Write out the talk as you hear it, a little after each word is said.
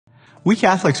We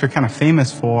Catholics are kind of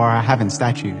famous for having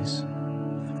statues.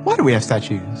 Why do we have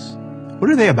statues? What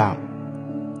are they about?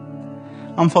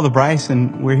 I'm Father Brice,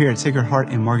 and we're here at Sacred Heart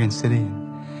in Morgan City.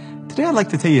 Today I'd like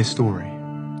to tell you a story.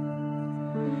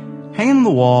 Hanging on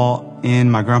the wall in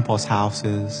my grandpa's house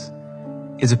is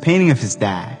a painting of his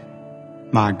dad,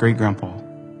 my great-grandpa.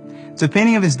 It's a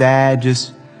painting of his dad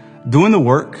just doing the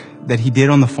work that he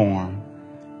did on the farm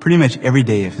pretty much every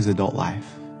day of his adult life.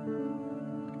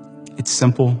 It's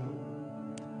simple,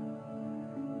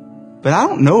 but I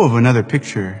don't know of another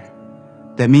picture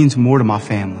that means more to my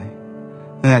family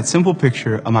than that simple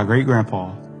picture of my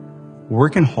great-grandpa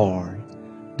working hard,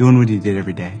 doing what he did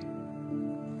every day.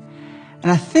 And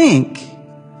I think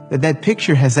that that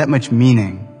picture has that much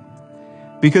meaning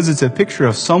because it's a picture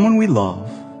of someone we love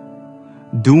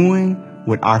doing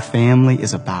what our family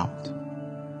is about.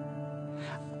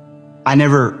 I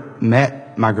never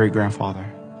met my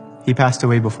great-grandfather. He passed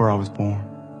away before I was born.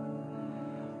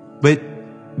 But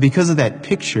because of that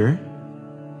picture,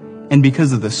 and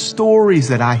because of the stories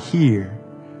that I hear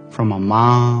from my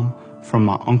mom, from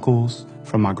my uncles,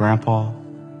 from my grandpa,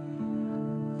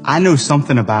 I know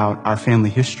something about our family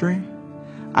history.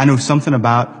 I know something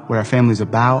about what our family's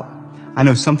about. I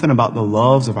know something about the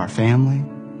loves of our family.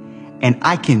 And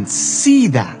I can see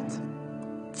that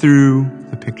through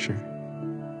the picture.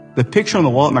 The picture on the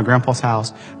wall at my grandpa's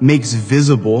house makes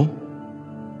visible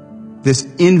this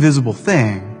invisible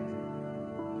thing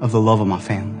of the love of my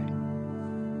family.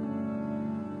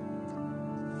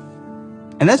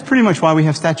 And that's pretty much why we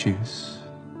have statues.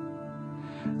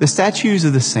 The statues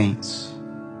of the saints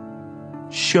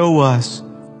show us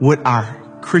what our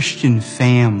Christian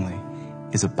family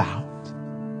is about.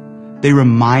 They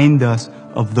remind us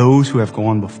of those who have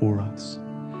gone before us.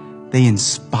 They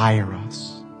inspire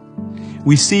us.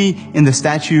 We see in the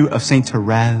statue of Saint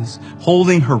Therese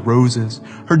holding her roses,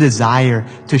 her desire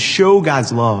to show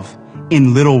God's love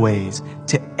in little ways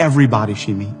to everybody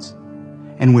she meets.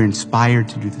 And we're inspired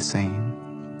to do the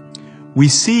same. We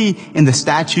see in the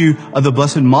statue of the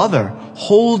Blessed Mother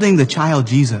holding the child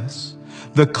Jesus,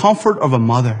 the comfort of a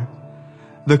mother,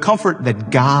 the comfort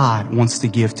that God wants to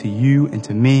give to you and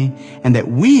to me, and that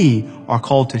we are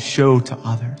called to show to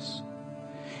others.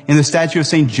 In the statue of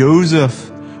Saint Joseph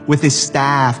with his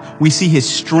staff, we see his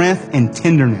strength and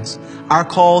tenderness, our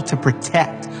call to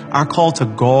protect, our call to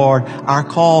guard, our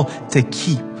call to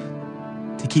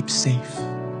keep safe.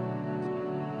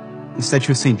 In the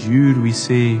statue of Saint Jude, we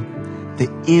see the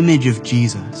image of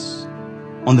Jesus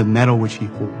on the medal which he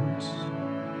holds.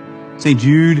 Saint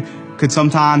Jude could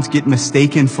sometimes get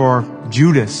mistaken for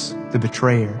Judas, the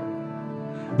betrayer.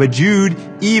 But Jude,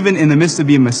 even in the midst of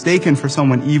being mistaken for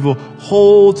someone evil,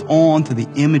 holds on to the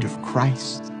image of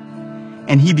Christ.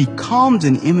 And he becomes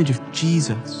an image of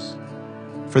Jesus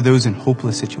for those in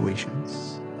hopeless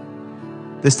situations.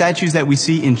 The statues that we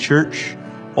see in church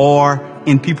or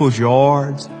in people's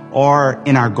yards or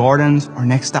in our gardens or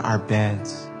next to our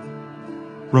beds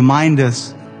remind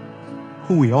us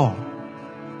who we are,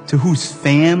 to whose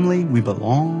family we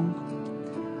belong,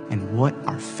 and what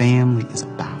our family is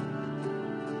about.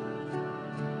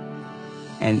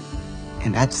 And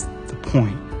that's the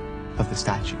point of the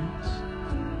statues.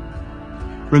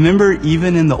 Remember,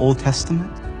 even in the Old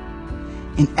Testament,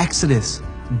 in Exodus,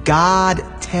 God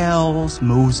tells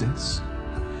Moses,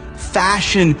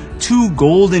 fashion 2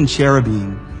 golden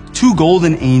cherubim, 2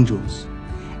 golden angels,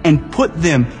 and put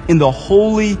them in the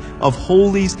Holy of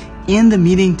Holies in the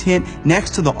meeting tent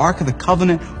next to the Ark of the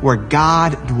Covenant where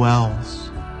God dwells,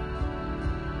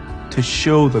 to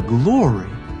show the glory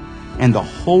and the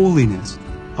holiness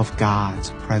of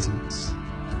God's presence.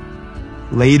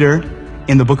 Later,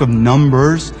 in the book of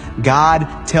Numbers,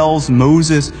 God tells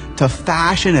Moses to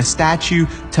fashion a statue,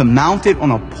 to mount it on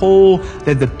a pole,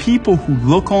 that the people who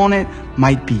look on it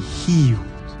might be healed.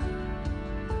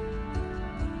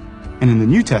 And in the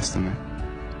New Testament,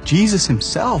 Jesus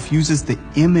himself uses the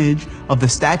image of the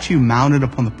statue mounted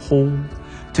upon the pole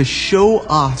to show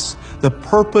us the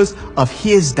purpose of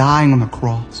his dying on the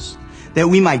cross, that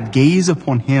we might gaze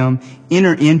upon him,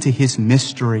 enter into his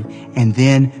mystery, and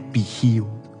then be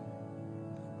healed.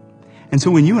 And so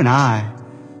when you and I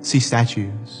see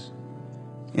statues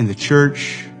in the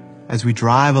church, as we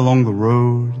drive along the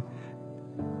road,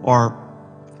 or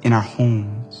in our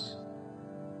homes,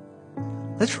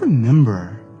 let's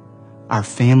remember our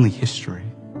family history.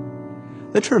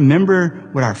 Let's remember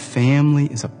what our family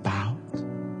is about.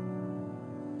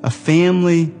 A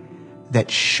family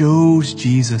that shows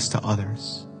Jesus to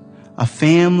others. A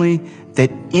family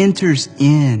that enters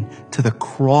in to the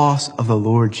cross of the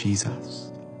Lord Jesus.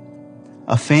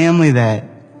 A family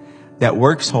that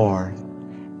works hard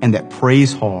and that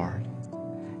prays hard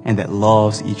and that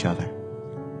loves each other.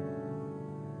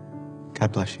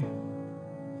 God bless you.